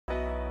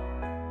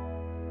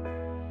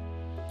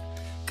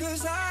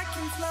'Cause I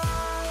can fly,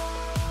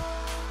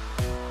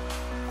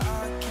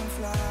 I can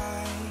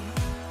fly,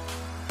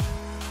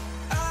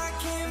 I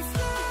can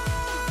fly,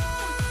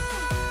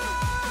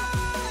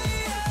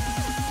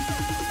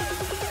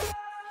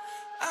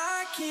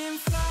 I can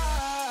fly.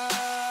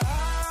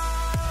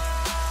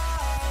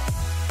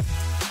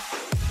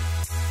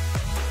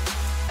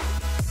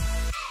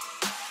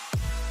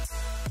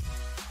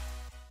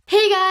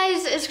 Hey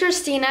guys, it's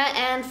Christina,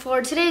 and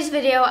for today's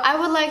video I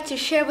would like to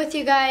share with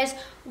you guys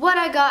what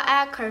I got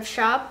at Kurve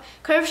Shop.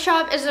 Kurve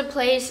Shop is a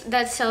place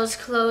that sells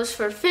clothes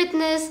for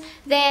fitness,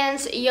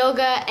 dance,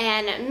 yoga,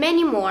 and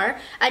many more.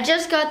 I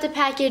just got the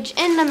package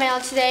in the mail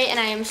today and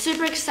I am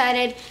super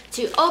excited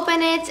to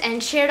open it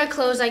and share the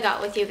clothes I got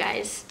with you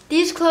guys.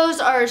 These clothes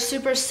are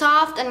super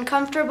soft and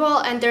comfortable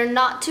and they're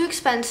not too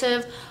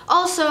expensive.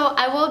 Also,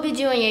 I will be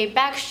doing a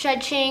back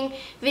stretching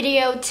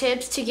video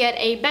tips to get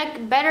a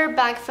better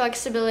back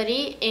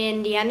flexibility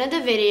in the end of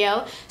the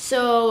video.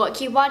 So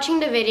keep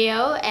watching the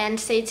video and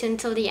stay tuned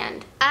till the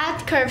end.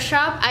 At Kurve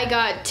Shop, I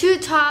got 2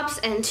 tops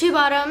and 2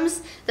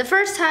 bottoms. The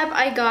first top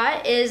I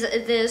got is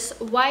this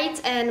white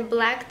and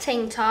black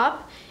tank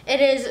top. It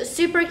is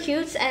super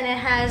cute and it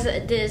has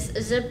this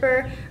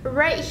zipper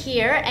right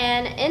here,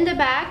 and in the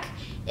back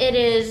it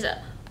is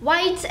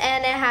white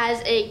and it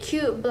has a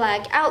cute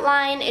black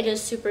outline. It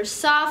is super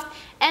soft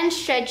and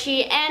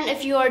stretchy, and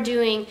if you are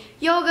doing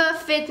yoga,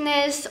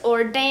 fitness,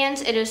 or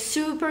dance, it is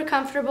super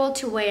comfortable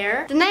to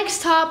wear. The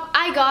next top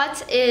I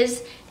got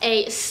is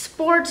a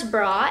sports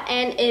bra,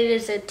 and it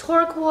is a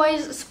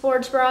turquoise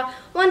sports bra.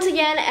 Once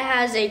again, it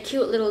has a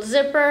cute little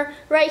zipper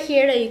right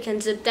here that you can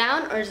zip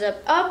down or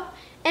zip up.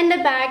 In the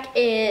back,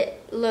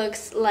 it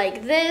looks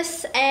like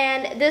this,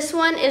 and this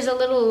one is a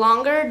little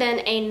longer than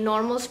a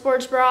normal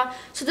sports bra,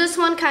 so this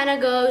one kind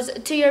of goes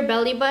to your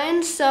belly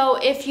button. So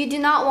if you do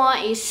not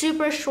want a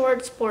super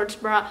short sports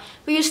bra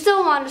but you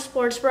still want a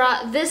sports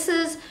bra, this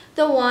is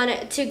the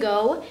one to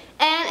go.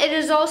 And it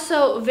is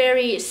also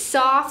very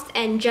soft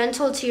and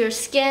gentle to your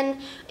skin.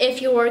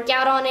 If you work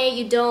out on it,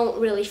 you don't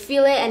really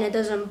feel it and it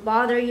doesn't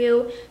bother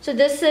you. So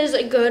this is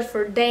good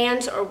for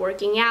dance or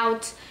working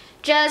out,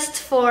 just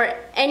for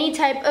any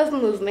type of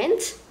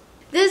movement.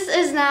 This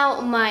is now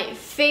my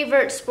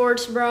favorite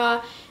sports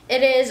bra.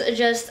 It is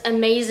just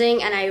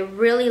amazing and I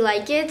really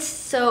like it.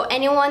 So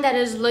anyone that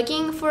is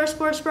looking for a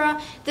sports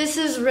bra, this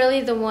is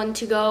really the one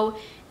to go.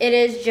 It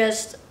is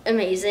just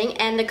amazing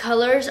and the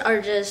colors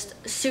are just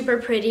super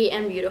pretty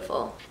and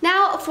beautiful.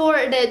 Now for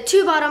the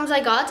 2 bottoms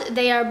I got,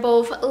 they are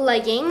both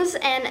leggings,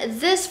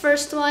 and this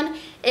first one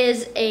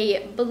is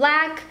a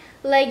black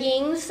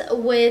leggings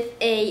with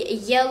a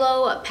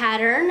yellow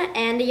pattern,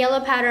 and the yellow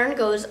pattern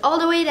goes all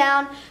the way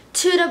down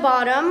to the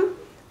bottom,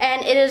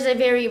 and it is a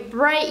very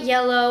bright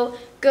yellow,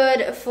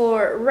 good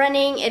for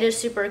running. It is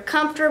super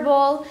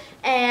comfortable,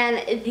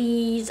 and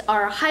these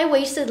are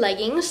high-waisted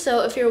leggings,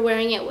 so if you're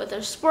wearing it with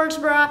a sports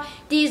bra,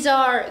 these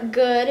are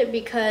good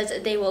because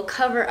they will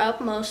cover up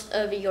most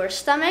of your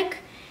stomach.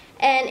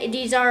 And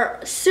these are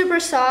super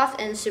soft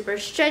and super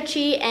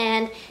stretchy,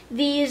 and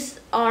these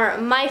are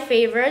my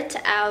favorite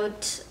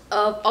out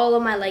of all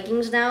of my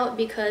leggings now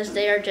because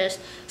they are just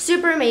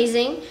super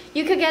amazing.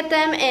 You could get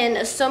them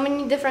in so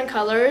many different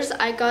colors.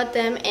 I got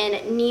them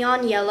in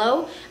neon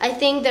yellow. I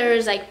think there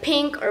is like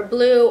pink or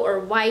blue or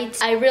white.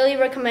 I really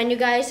recommend you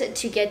guys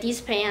to get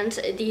these pants.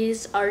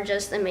 These are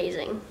just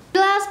amazing. The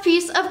last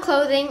piece of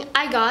clothing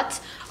I got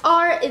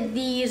are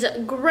these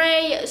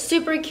gray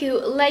super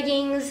cute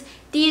leggings.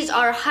 These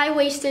are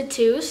high-waisted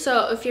too,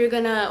 so if you're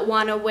gonna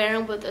wanna wear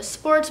them with a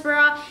sports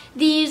bra,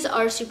 these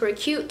are super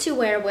cute to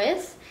wear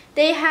with.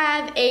 They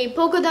have a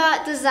polka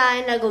dot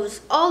design that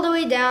goes all the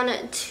way down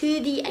to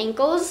the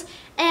ankles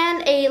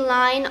and a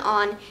line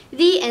on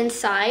the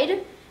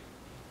inside.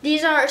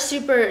 These are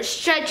super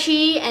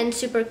stretchy and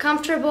super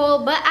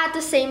comfortable, but at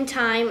the same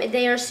time,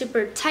 they are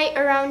super tight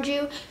around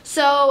you,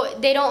 so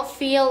they don't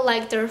feel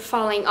like they're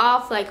falling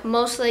off like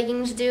most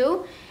leggings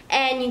do.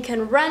 And you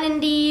can run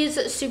in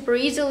these super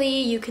easily.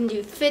 You can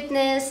do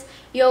fitness,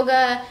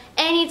 yoga,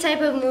 any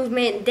type of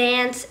movement,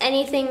 dance,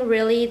 anything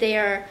really. They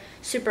are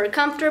super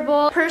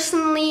comfortable.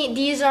 Personally,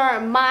 these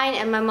are mine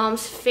and my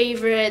mom's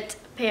favorite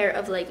pair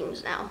of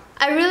leggings now.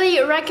 I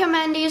really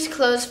recommend these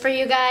clothes for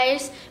you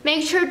guys.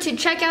 Make sure to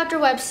check out their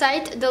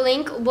website. The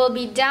link will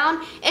be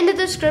down in the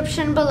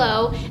description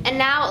below. And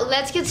now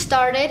let's get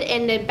started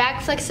in the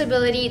back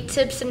flexibility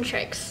tips and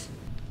tricks.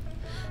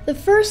 The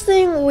first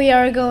thing we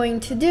are going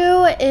to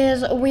do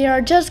is we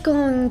are just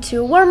going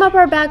to warm up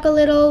our back a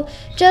little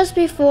just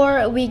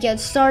before we get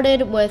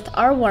started with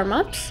our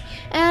warm-ups.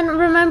 And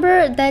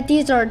remember that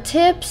these are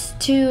tips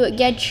to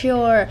get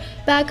your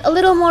back a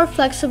little more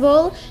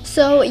flexible,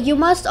 so you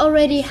must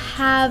already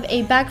have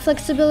a back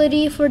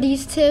flexibility for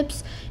these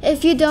tips.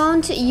 If you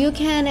don't, you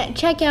can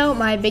check out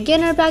my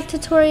beginner back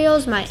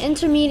tutorials, my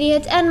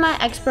intermediate, and my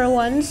expert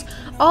ones.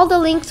 All the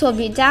links will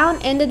be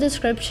down in the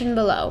description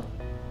below.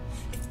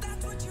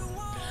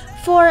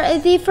 For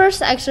the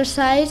first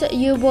exercise,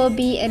 you will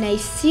be in a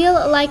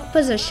seal-like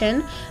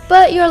position,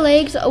 but your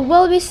legs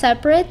will be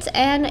separate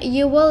and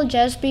you will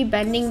just be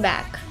bending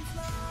back.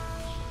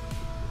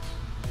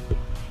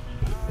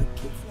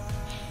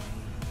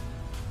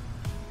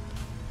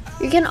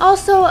 can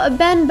also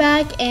bend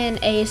back in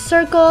a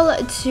circle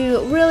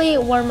to really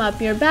warm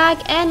up your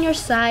back and your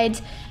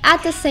sides.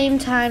 At the same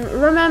time,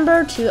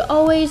 remember to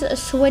always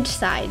switch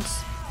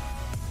sides.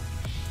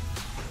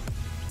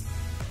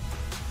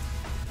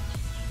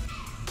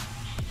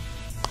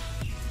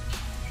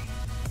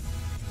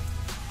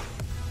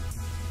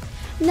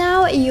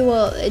 Now you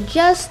will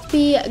just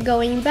be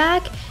going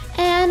back,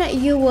 and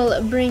you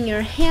will bring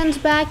your hands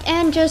back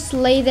and just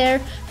lay there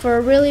for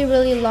a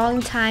really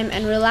long time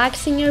and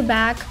relaxing your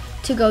back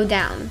to go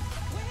down.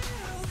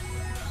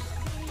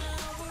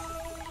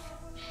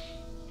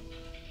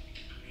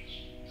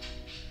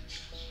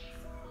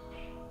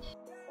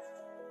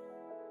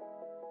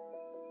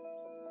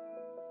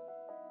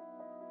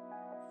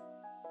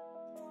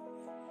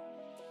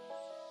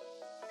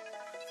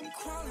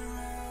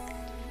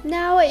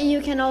 Now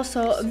you can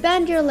also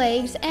bend your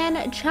legs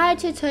and try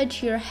to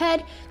touch your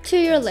head to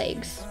your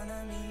legs.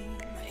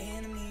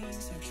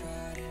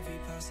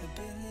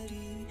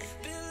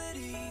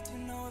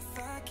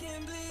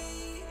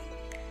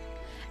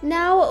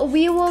 Now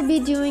we will be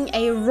doing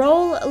a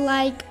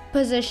roll-like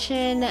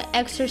position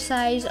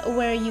exercise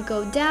where you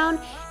go down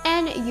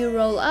and you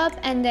roll up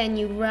and then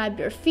you grab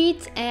your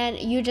feet and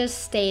you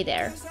just stay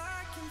there.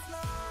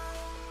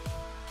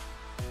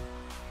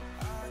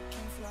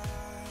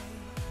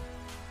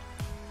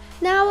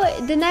 Now,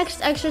 the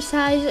next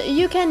exercise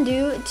you can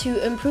do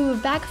to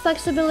improve back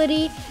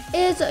flexibility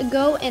is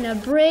go in a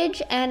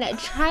bridge and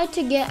try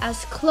to get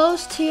as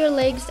close to your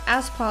legs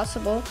as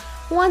possible.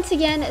 Once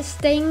again,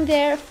 staying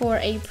there for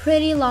a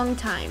pretty long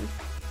time.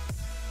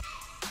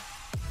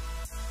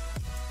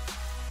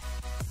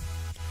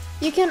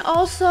 You can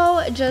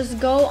also just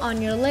go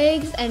on your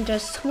legs and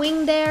just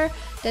swing there,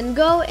 then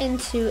go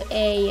into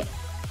a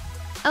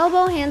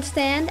elbow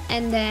handstand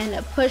and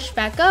then push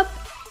back up,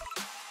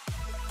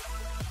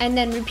 and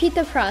then repeat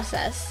the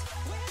process.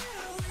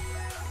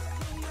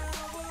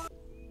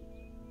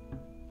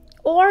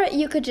 Or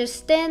you could just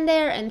stand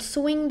there and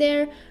swing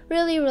there,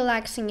 really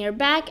relaxing your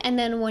back, and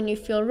then when you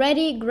feel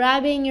ready,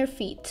 grabbing your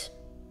feet.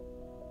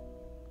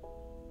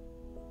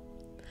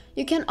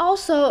 You can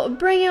also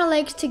bring your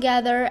legs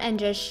together and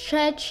just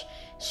stretch,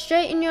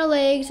 straighten your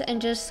legs,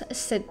 and just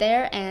sit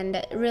there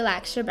and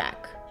relax your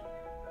back.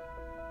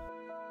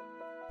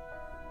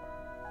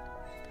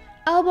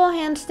 Elbow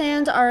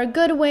handstands are a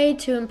good way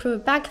to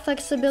improve back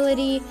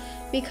flexibility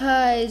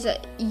because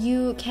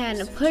you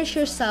can push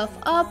yourself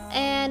up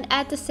and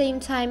at the same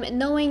time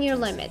knowing your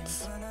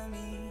limits.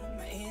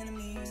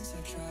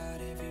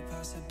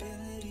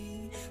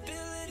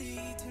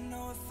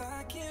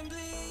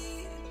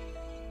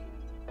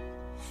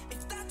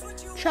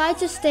 Try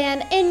to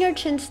stand in your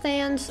chin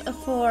stands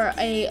for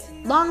a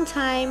long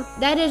time.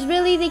 That is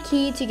really the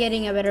key to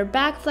getting a better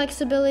back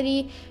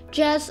flexibility,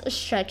 just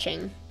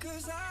stretching.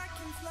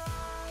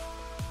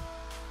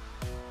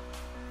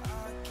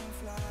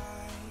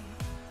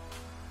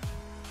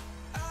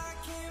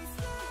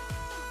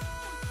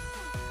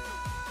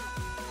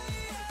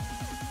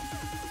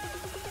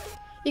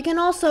 You can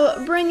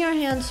also bring your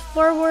hands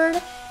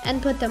forward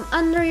and put them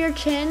under your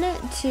chin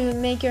to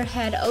make your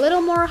head a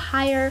little more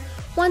higher.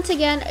 Once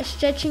again,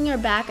 stretching your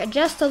back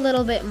just a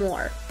little bit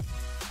more.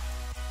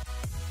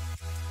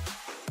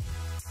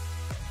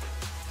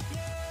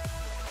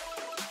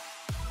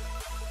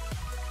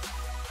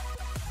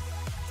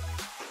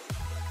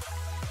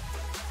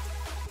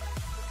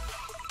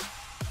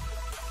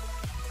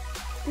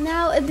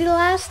 Now, the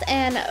last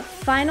and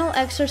final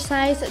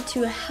exercise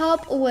to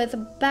help with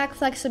back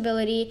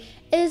flexibility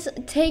is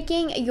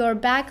taking your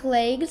back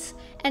legs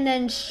and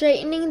then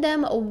straightening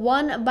them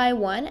one by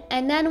one,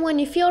 and then when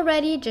you feel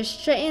ready,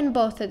 just straighten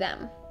both of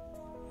them.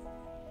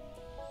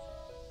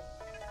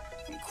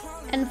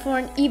 And for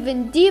an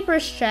even deeper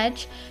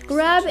stretch,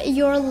 grab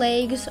your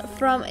legs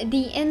from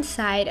the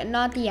inside,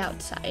 not the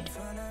outside.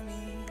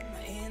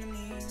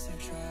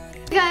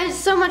 Thank you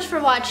guys so much for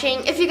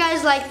watching. If you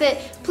guys liked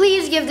it,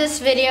 please give this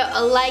video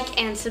a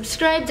like and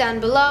subscribe down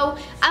below.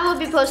 I will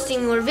be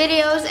posting more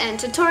videos and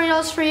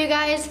tutorials for you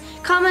guys.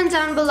 Comment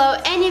down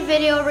below any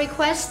video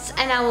requests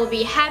and I will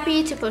be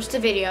happy to post a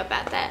video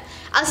about that.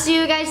 I'll see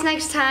you guys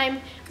next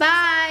time.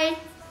 Bye!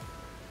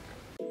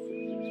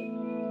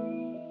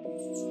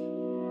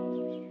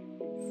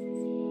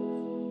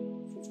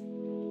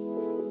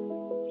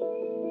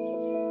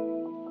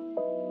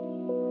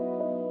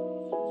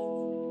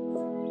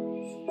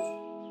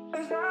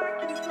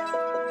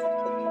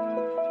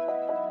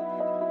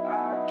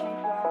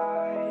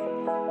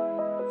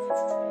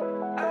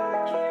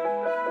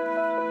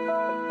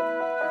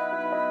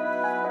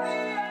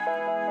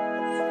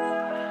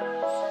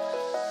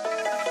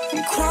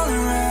 I'm crawling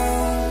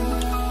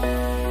around,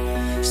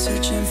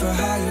 searching for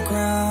higher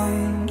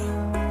ground.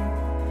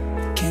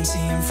 Can't see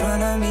in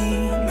front of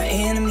me, my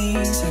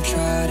enemies. I've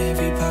tried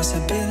every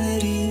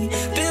possibility,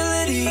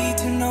 ability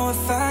to know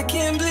if I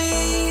can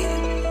bleed.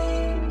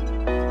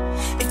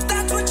 If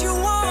that's what you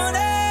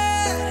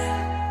wanted,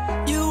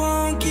 you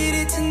won't get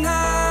it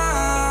tonight.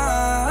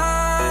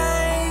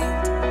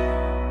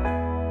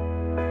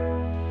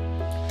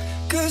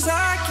 'Cause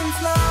I can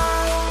fly.